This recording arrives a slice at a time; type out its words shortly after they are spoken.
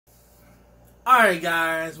Alright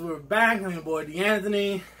guys, we're back. I'm your boy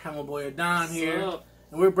D'Anthony. I'm my boy Don here.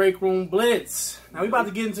 And we're Break Room Blitz. Now we're about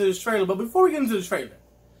to get into this trailer, but before we get into the trailer,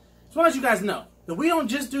 just want to let you guys know that we don't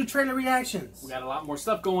just do trailer reactions. We got a lot more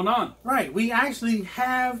stuff going on. Right, we actually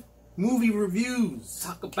have movie reviews.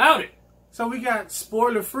 Talk about it. So we got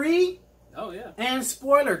spoiler free. Oh yeah. And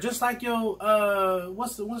spoiler, just like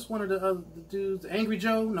what's one of the dudes? Angry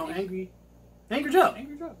Joe? No, Angry Joe.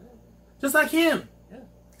 Angry Joe. Yeah. Just like him. Yeah.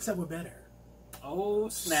 Except we're better. Oh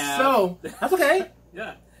snap. So that's okay.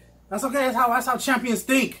 Yeah. That's okay. That's how champions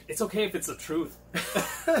think. It's okay if it's the truth.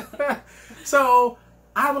 So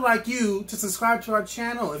I would like you to subscribe to our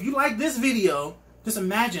channel. If you like this video, just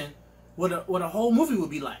imagine what a whole movie would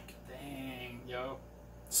be like. Dang, yo.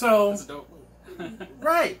 So That's a dope movie.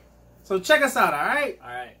 right. So check us out, alright?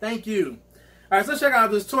 Alright. Thank you. Alright, so let's check out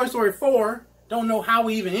this Toy Story 4. Don't know how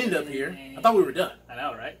we even ended up here. I thought we were done. I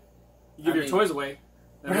know, right? You give your toys away,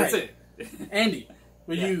 then that's it. Andy,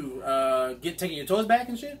 will you taking your toys back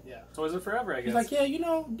and shit? Yeah. Toys are forever, I guess. He's like, yeah,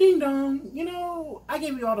 ding dong, I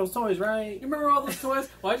gave you all those toys, right? You remember all those toys?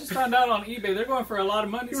 Well, I just found out on eBay they're going for a lot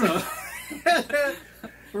of money, so.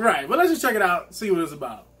 Right, but let's just check it out, see what it's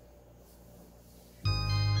about.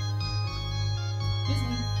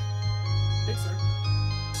 Disney. Pixar.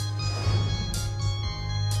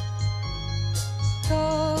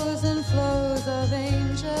 Flows and flows of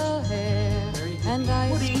angel hair and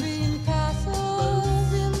ice cream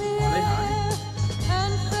castles in the air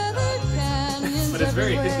and feathered canyons. But it's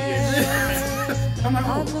very hippie-ish.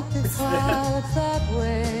 I've looked at clouds that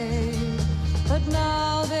way, but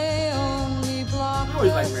now they only block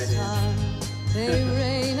the sun. They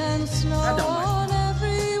rain and snow on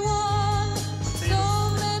everyone. So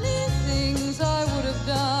many things I would have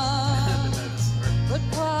done, but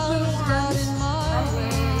clouds got in my way.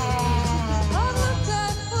 I've looked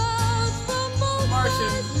at clouds from both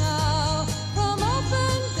sides now, from up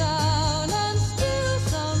and down, and still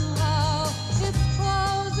somehow it's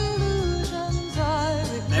clouds' illusions I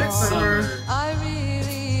recall. Next summer. I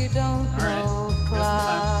really don't know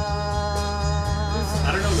clouds. I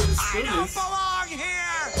don't know who this spoon is. I don't belong here!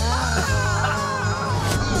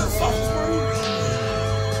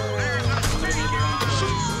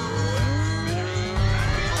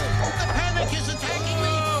 The panic is attacking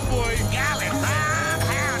me! Oh boy! Golly,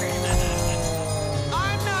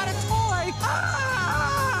 I'm not a toy!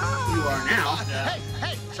 You are now.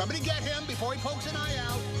 Hey, somebody get him before he pokes an eye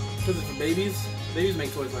out. Because it's for babies. Babies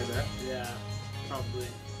make toys like that. Yeah, probably.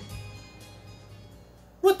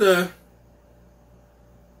 What the?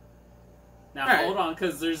 Now All right. hold on,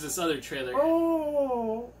 because there's this other trailer.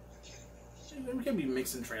 Oh. We can't be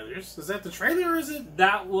mixing trailers. Is that the trailer or is it?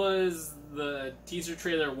 That was the teaser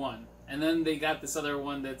trailer 1. And then they got this other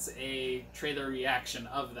one that's a trailer reaction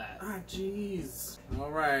of that. Ah, jeez.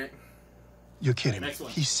 All right. You're kidding me. Next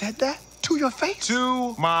one. He said that to your face?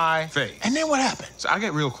 To my face. And then what happened? So I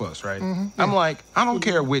get real close, right? I'm like, I don't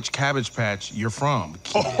care which Cabbage Patch you're from,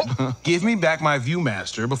 kid. Give me back my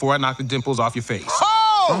Viewmaster before I knock the dimples off your face.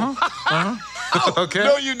 Oh! Okay?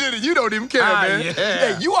 No, you didn't. You don't even care, man. Yeah.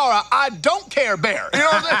 Hey, you are a I don't care bear. You know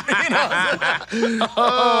what I'm saying? You know what I'm saying?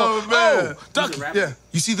 Oh, man. Ducky. Yeah.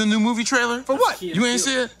 You see the new movie trailer? For what? You ain't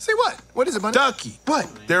see it? See what? What is it, buddy? Ducky. What?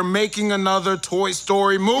 They're making another Toy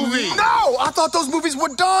Story movie. No! I thought those movies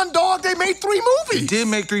were done, dog. They made 3 They movies. did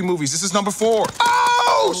make 3 movies. This is number 4.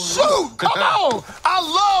 Oh, shoot! Come on! I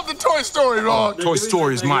love the Toy Story, dog. Toy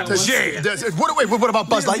Story is my jam. What about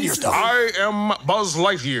Buzz Lightyear stuff? I am Buzz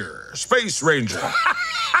Lightyear, Space Ranger.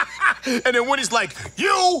 And then Woody's like,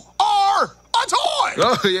 you are a toy!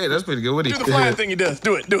 Oh, yeah, that's pretty good. What Do the flying thing he does.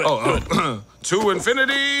 Do it. Oh, to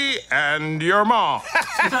infinity and your mom.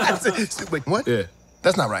 Wait, what? Yeah.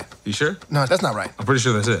 That's not right. You sure? No, that's not right. I'm pretty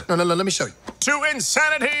sure that's it. No, let me show you. To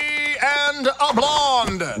insanity and a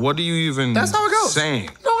blonde. What do you even That's how it goes. saying?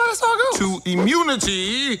 No, that's how it goes. To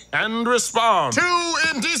immunity and respond. To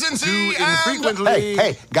indecency To and... infrequently.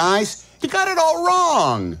 Hey, guys, you got it all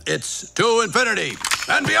wrong. It's to infinity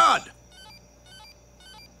and beyond.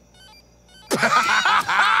 That's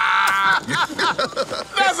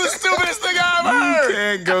the stupidest thing I ever You heard.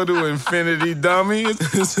 can't go to infinity, dummy.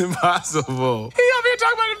 It's impossible. He up here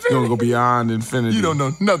talking about You're infinity. gonna go beyond infinity. You don't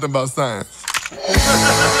know nothing about science. You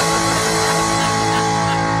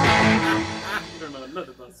don't know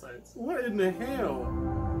nothing about science. What in the hell?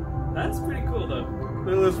 That's pretty cool, though.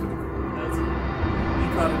 That was pretty cool. That's cool. You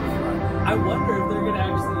caught it right. I wonder if they're gonna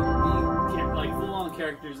actually be like full-on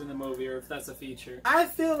characters in the movie, or if that's a feature. I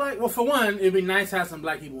feel like, well, for one, it'd be nice to have some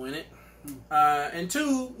black people in it. And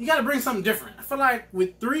 2, you got to bring something different. I feel like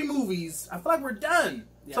with 3 movies, I feel like we're done.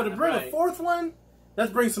 Yeah, so to bring right. a 4th one,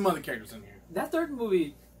 let's bring some other characters in here. That third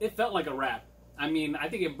movie, it felt like a rap. I mean, I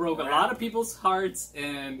think it broke a lot of people's hearts,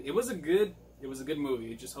 and it was a good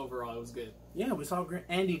movie. Just overall, it was good. Yeah, we saw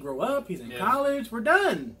Andy grow up. He's in college. We're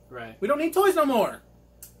done. Right. We don't need toys no more.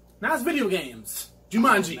 Now it's video games.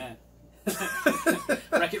 Jumanji. Oh,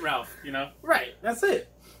 Wreck-It Ralph, you know? Right. That's it.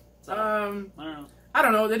 So, I don't know. I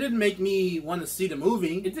don't know. They didn't make me want to see the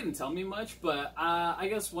movie. It didn't tell me much, but I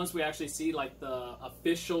guess once we actually see like the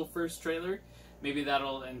official first trailer, maybe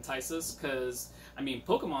that'll entice us. Because I mean,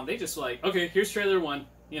 Pokemon, they just like, okay, here's trailer 1,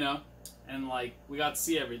 you know, and like we got to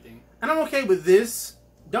see everything. And I'm okay with this.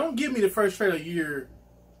 Don't give me the first trailer a year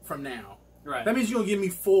from now. Right. That means you're gonna give me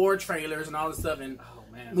 4 trailers and all this stuff and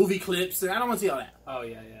movie clips, and I don't want to see all that. Oh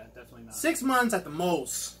yeah, definitely not. 6 months at the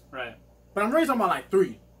most. Right. But I'm really talking about like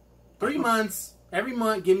 3 months. Every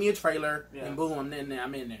month, give me a trailer, and boom, I'm in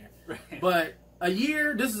there. Right. But a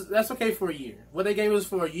year, that's okay for a year. What they gave us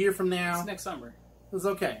for a year from now, it's next summer. It's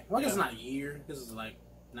okay. Well, I guess it's not a year. This is like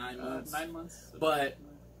 9 months. 9 months. But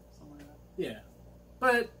something like that. Yeah,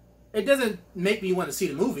 but it doesn't make me want to see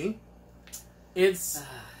the movie. It's.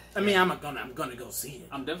 I mean, I'm gonna go see it.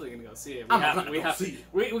 I'm definitely gonna go see it.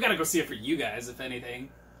 We gotta go see it for you guys, if anything.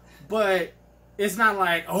 But it's not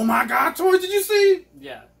like, oh my God, toys! Did you see?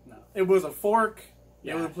 Yeah, no. It was a fork.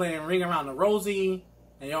 Yeah. They were playing Ring Around the Rosie,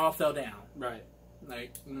 and y'all fell down. Right.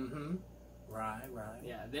 Like, right.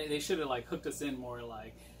 Yeah, they should have like hooked us in more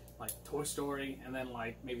like Toy Story, and then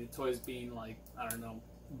like maybe the toys being like, I don't know,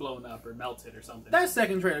 blown up or melted or something. That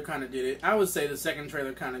second trailer kind of did it. I would say the second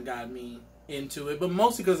trailer kind of got me into it, but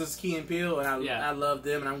mostly because it's Key and Peele, and I love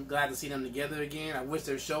them, and I'm glad to see them together again. I wish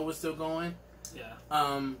their show was still going. Yeah.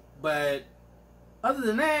 But other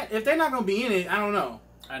than that, if they're not gonna be in it, I don't know.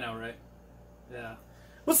 I know, right? Yeah.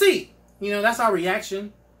 We'll see. You know, that's our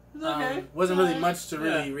reaction. It's okay. Wasn't really much to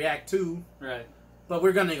really react to. Right. But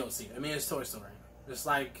we're gonna go see it. I mean, it's Toy Story. It's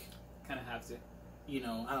like, kind of have to. You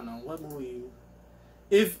know, I don't know what movie.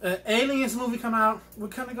 If an Aliens movie come out, we're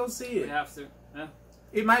gonna go see it. We have to. Yeah.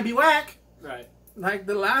 It might be whack. Right. Like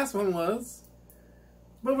the last one was.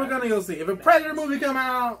 But we're gonna go see it. If a Predator movie come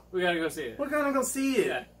out, we gotta go see it. We're gonna go see it.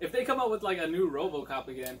 Yeah. If they come out with like a new RoboCop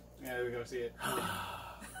again, we gotta go see it.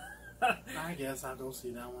 I guess I'll go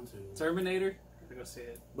see that one too. Terminator, gotta go see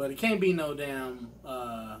it. But it can't be no damn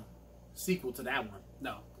sequel to that one.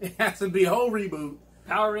 No. It has to be a whole reboot.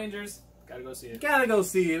 Power Rangers, gotta go see it. Gotta go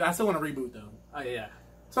see it. I still want to reboot though. Oh yeah.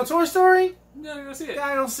 So Toy Story, gotta go see it.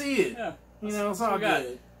 Gotta go see it. Yeah. You know, it's all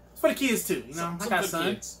good. It's for the kids too. You know, I got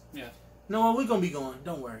sons. Yeah. No, we're gonna be going.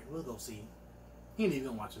 Don't worry, we'll go see it. He ain't even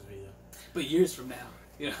gonna watch this video. But years from now,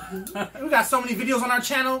 yeah. We got so many videos on our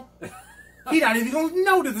channel. He not even gonna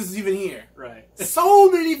know that this is even here. Right. So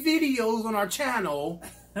many videos on our channel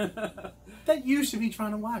that you should be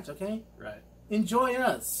trying to watch. Okay. Right. Enjoy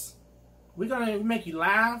us. We're gonna make you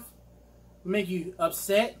laugh. We make you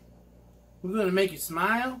upset. We're gonna make you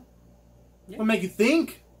smile. Yeah. We'll make you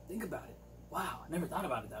think. Think about it. Wow, I never thought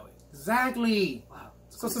about it that way. Exactly. Wow.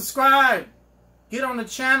 So subscribe. Get on the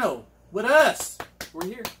channel with us. We're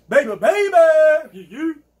here. Baby.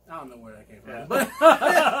 I don't know where that came from. Yeah. But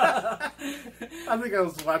I think I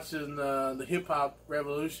was watching the Hip Hop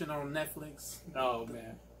Revolution on Netflix. Oh,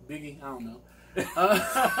 man. Biggie? I don't know.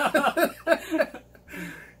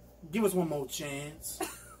 Give us one more chance.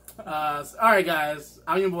 Alright, guys.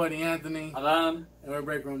 I'm your boy, D'Anthony. Alan. And we're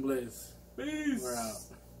Break Room Blitz. Peace. We're out.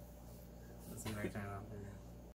 Let's see right now.